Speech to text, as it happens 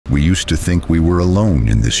We used to think we were alone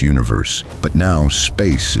in this universe, but now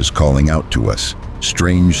space is calling out to us.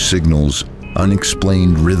 Strange signals,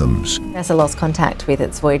 unexplained rhythms. NASA lost contact with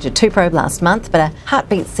its Voyager 2 probe last month, but a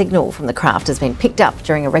heartbeat signal from the craft has been picked up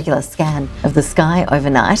during a regular scan of the sky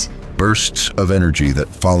overnight. Bursts of energy that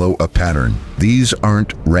follow a pattern. These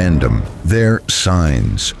aren't random. They're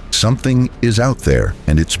signs. Something is out there,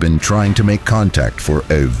 and it's been trying to make contact for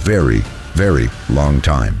a very, very long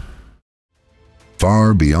time.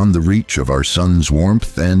 Far beyond the reach of our sun's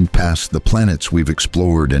warmth and past the planets we've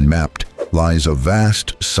explored and mapped lies a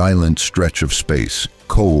vast, silent stretch of space,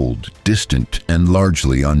 cold, distant, and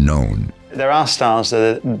largely unknown. There are stars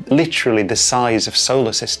that are literally the size of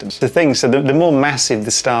solar systems. So the more massive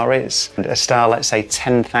the star is, a star, let's say,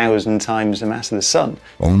 10,000 times the mass of the sun.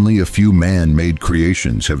 Only a few man-made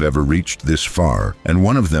creations have ever reached this far, and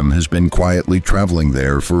one of them has been quietly traveling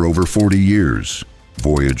there for over 40 years.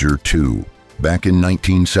 Voyager 2. Back in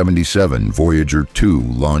 1977, Voyager 2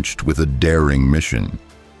 launched with a daring mission.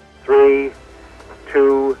 3,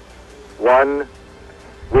 2, 1.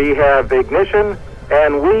 We have ignition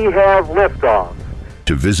and we have liftoff.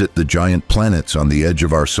 To visit the giant planets on the edge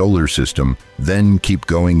of our solar system, then keep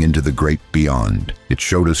going into the great beyond. It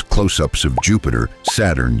showed us close-ups of Jupiter,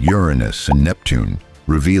 Saturn, Uranus, and Neptune,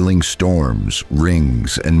 revealing storms,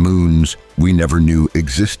 rings, and moons we never knew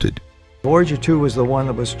existed. Voyager 2 was the one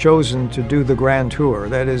that was chosen to do the grand tour,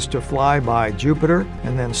 that is to fly by Jupiter,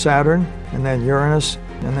 and then Saturn, and then Uranus,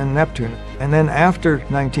 and then Neptune. And then after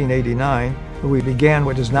 1989, we began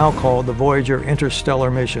what is now called the Voyager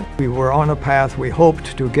interstellar mission. We were on a path we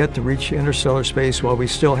hoped to get to reach interstellar space while we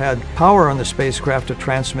still had power on the spacecraft to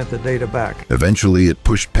transmit the data back. Eventually, it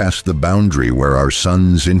pushed past the boundary where our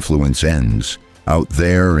sun's influence ends. Out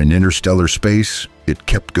there in interstellar space, it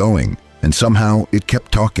kept going. And somehow it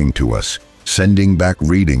kept talking to us, sending back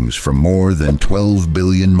readings from more than 12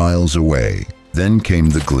 billion miles away. Then came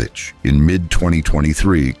the glitch. In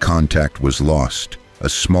mid-2023, contact was lost. A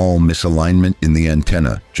small misalignment in the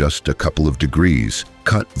antenna, just a couple of degrees,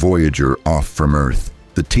 cut Voyager off from Earth.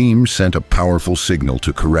 The team sent a powerful signal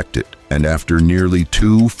to correct it, and after nearly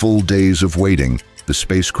 2 full days of waiting, the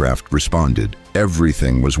spacecraft responded.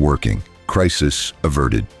 Everything was working. Crisis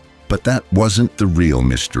averted. But that wasn't the real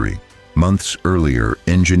mystery. Months earlier,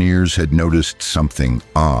 engineers had noticed something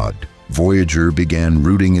odd. Voyager began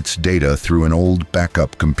routing its data through an old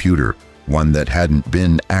backup computer, one that hadn't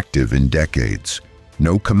been active in decades.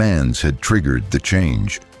 No commands had triggered the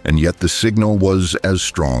change, and yet the signal was as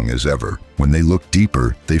strong as ever. When they looked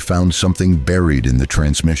deeper, they found something buried in the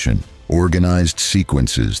transmission, organized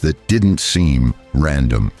sequences that didn't seem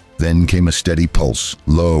random. Then came a steady pulse,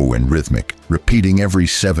 low and rhythmic, repeating every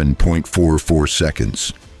 7.44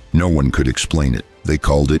 seconds. No one could explain it. They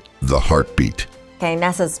called it the heartbeat. Okay,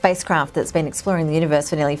 NASA's spacecraft that's been exploring the universe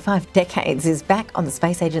for nearly 5 decades is back on the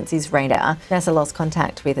space agency's radar. NASA lost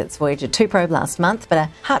contact with its Voyager 2 probe last month, but a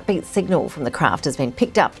heartbeat signal from the craft has been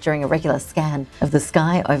picked up during a regular scan of the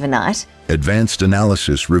sky overnight. Advanced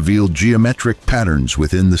analysis revealed geometric patterns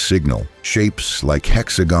within the signal, shapes like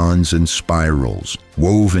hexagons and spirals,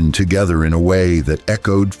 woven together in a way that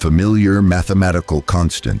echoed familiar mathematical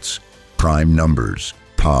constants, prime numbers,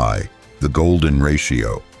 pi, the golden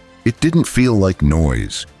ratio. It didn't feel like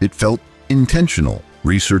noise. It felt intentional.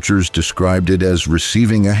 Researchers described it as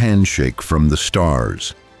receiving a handshake from the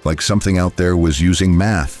stars, like something out there was using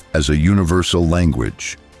math as a universal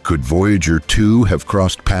language. Could Voyager 2 have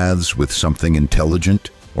crossed paths with something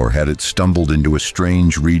intelligent, or had it stumbled into a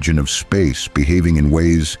strange region of space behaving in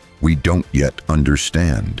ways we don't yet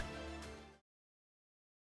understand?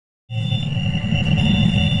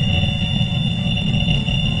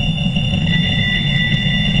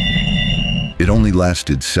 It only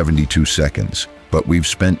lasted 72 seconds, but we've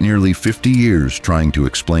spent nearly 50 years trying to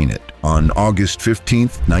explain it. On August 15,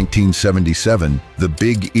 1977, the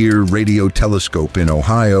Big Ear radio telescope in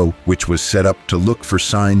Ohio, which was set up to look for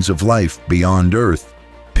signs of life beyond Earth,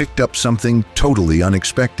 picked up something totally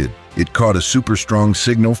unexpected. It caught a super strong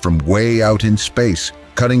signal from way out in space,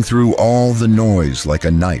 cutting through all the noise like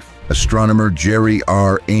a knife. Astronomer Jerry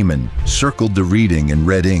R. Amon circled the reading in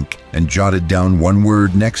red ink and jotted down one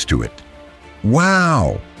word next to it.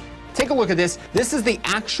 Wow! Take a look at this. This is a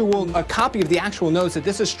copy of the actual notes that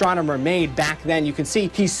this astronomer made back then. You can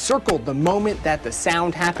see he circled the moment that the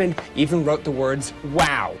sound happened, even wrote the words,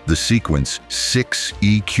 wow. The sequence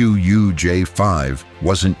 6EQUJ5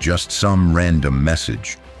 wasn't just some random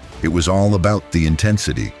message. It was all about the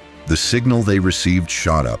intensity. The signal they received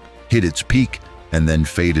shot up, hit its peak, and then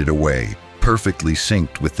faded away, perfectly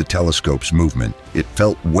synced with the telescope's movement. It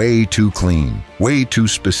felt way too clean, way too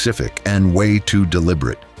specific, and way too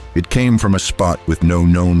deliberate. It came from a spot with no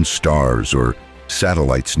known stars or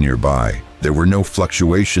satellites nearby. There were no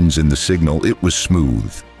fluctuations in the signal. It was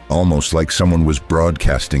smooth, almost like someone was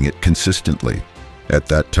broadcasting it consistently. At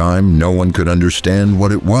that time, no one could understand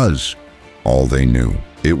what it was. All they knew,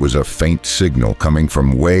 it was a faint signal coming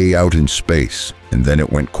from way out in space, and then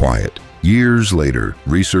it went quiet. Years later,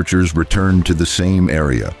 researchers returned to the same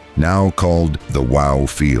area, now called the WOW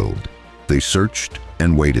field. They searched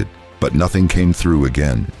and waited, but nothing came through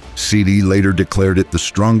again. CD later declared it the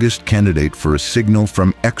strongest candidate for a signal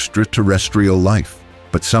from extraterrestrial life,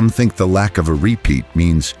 but some think the lack of a repeat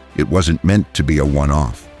means it wasn't meant to be a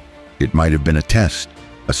one-off. It might have been a test,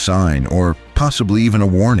 a sign, or possibly even a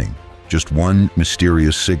warning. Just one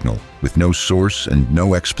mysterious signal, with no source and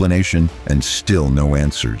no explanation, and still no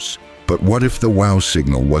answers. But what if the WOW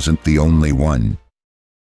signal wasn't the only one?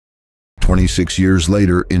 26 years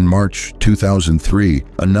later, in March 2003,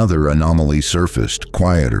 another anomaly surfaced,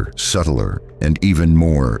 quieter, subtler, and even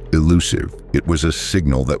more elusive. It was a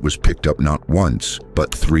signal that was picked up not once,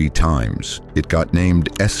 but 3 times. It got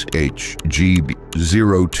named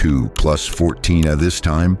SHG02+14. This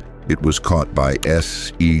time, it was caught by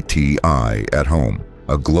SETI at home,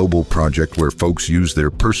 a global project where folks use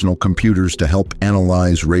their personal computers to help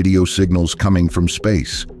analyze radio signals coming from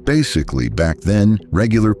space. Basically, back then,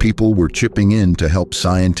 regular people were chipping in to help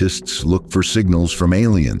scientists look for signals from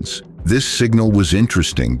aliens. This signal was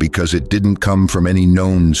interesting because it didn't come from any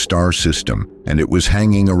known star system, and it was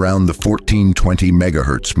hanging around the 1420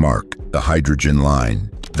 megahertz mark, the hydrogen line.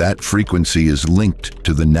 That frequency is linked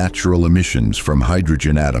to the natural emissions from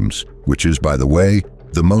hydrogen atoms, which is, by the way,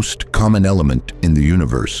 the most common element in the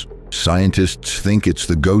universe. Scientists think it's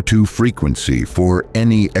the go-to frequency for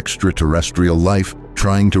any extraterrestrial life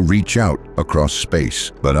trying to reach out across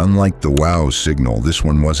space. But unlike the WOW signal, this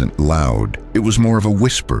one wasn't loud. It was more of a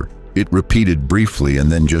whisper. It repeated briefly and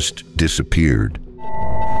then just disappeared.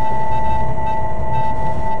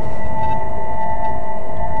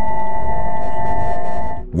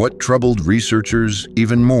 What troubled researchers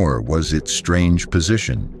even more was its strange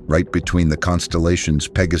position, right between the constellations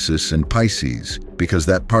Pegasus and Pisces, because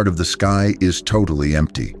that part of the sky is totally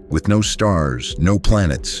empty, with no stars, no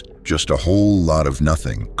planets, just a whole lot of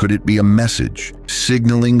nothing. Could it be a message,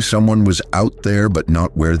 signaling someone was out there but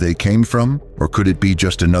not where they came from? Or could it be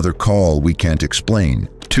just another call we can't explain?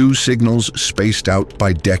 2 signals spaced out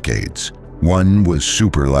by decades. One was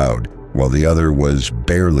super loud, while the other was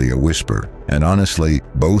barely a whisper. And honestly,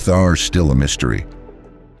 both are still a mystery.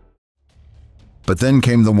 But then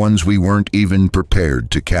came the ones we weren't even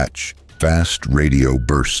prepared to catch. Fast radio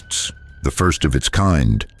bursts. The first of its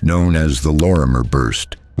kind, known as the Lorimer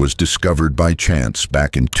burst, was discovered by chance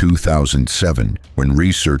back in 2007 when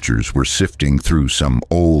researchers were sifting through some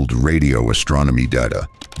old radio astronomy data.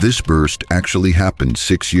 This burst actually happened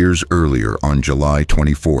 6 years earlier on July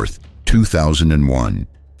 24th, 2001.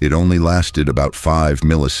 It only lasted about 5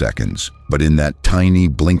 milliseconds, but in that tiny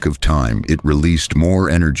blink of time, it released more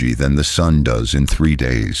energy than the sun does in 3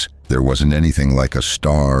 days. There wasn't anything like a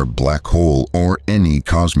star, black hole, or any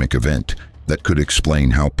cosmic event that could explain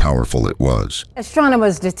how powerful it was.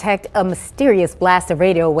 Astronomers detect a mysterious blast of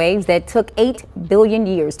radio waves that took 8 billion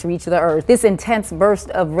years to reach the Earth. This intense burst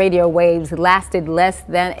of radio waves lasted less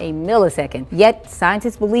than a millisecond. Yet,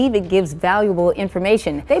 scientists believe it gives valuable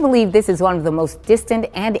information. They believe this is one of the most distant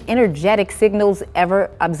and energetic signals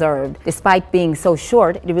ever observed. Despite being so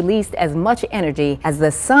short, it released as much energy as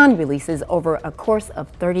the sun releases over a course of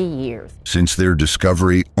 30 years. Since their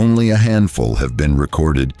discovery, only a handful have been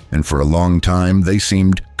recorded, and for a long time they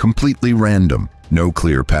seemed completely random, no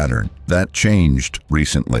clear pattern. That changed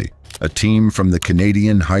recently. A team from the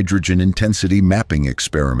Canadian Hydrogen Intensity Mapping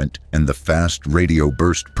Experiment and the Fast Radio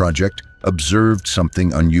Burst Project observed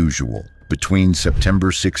something unusual. Between September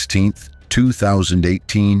 16th,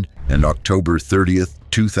 2018 and October 30th,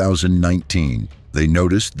 2019, they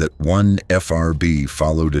noticed that one FRB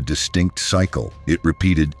followed a distinct cycle. It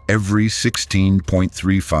repeated every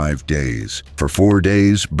 16.35 days. For 4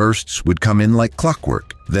 days, bursts would come in like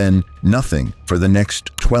clockwork, then nothing for the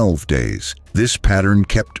next 12 days. This pattern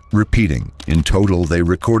kept repeating. In total, they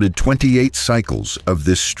recorded 28 cycles of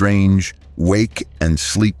this strange wake and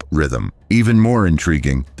sleep rhythm. Even more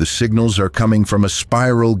intriguing, the signals are coming from a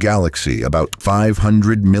spiral galaxy about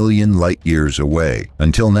 500 million light-years away.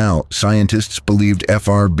 Until now, scientists believed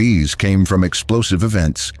FRBs came from explosive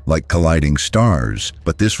events like colliding stars,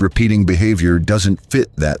 but this repeating behavior doesn't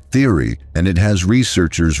fit that theory, and it has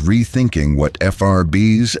researchers rethinking what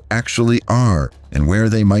FRBs actually are and where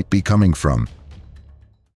they might be coming from.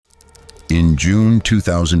 In June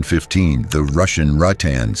 2015, the Russian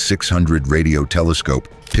Rutan 600 radio telescope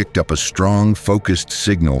picked up a strong focused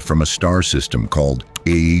signal from a star system called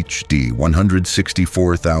AHD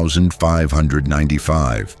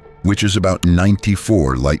 164,595, which is about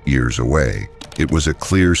 94 light-years away. It was a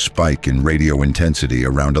clear spike in radio intensity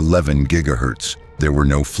around 11 gigahertz. There were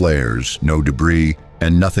no flares, no debris,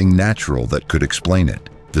 and nothing natural that could explain it.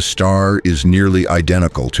 The star is nearly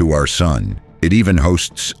identical to our Sun. It even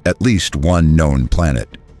hosts at least one known planet.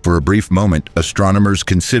 For a brief moment, astronomers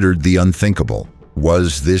considered the unthinkable.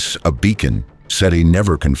 Was this a beacon? SETI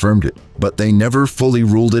never confirmed it, but they never fully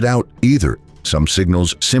ruled it out either. Some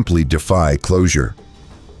signals simply defy closure.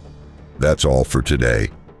 That's all for today.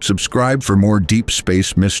 Subscribe for more deep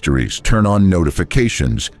space mysteries. Turn on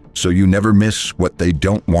notifications so you never miss what they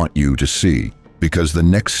don't want you to see, because the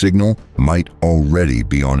next signal might already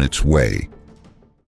be on its way.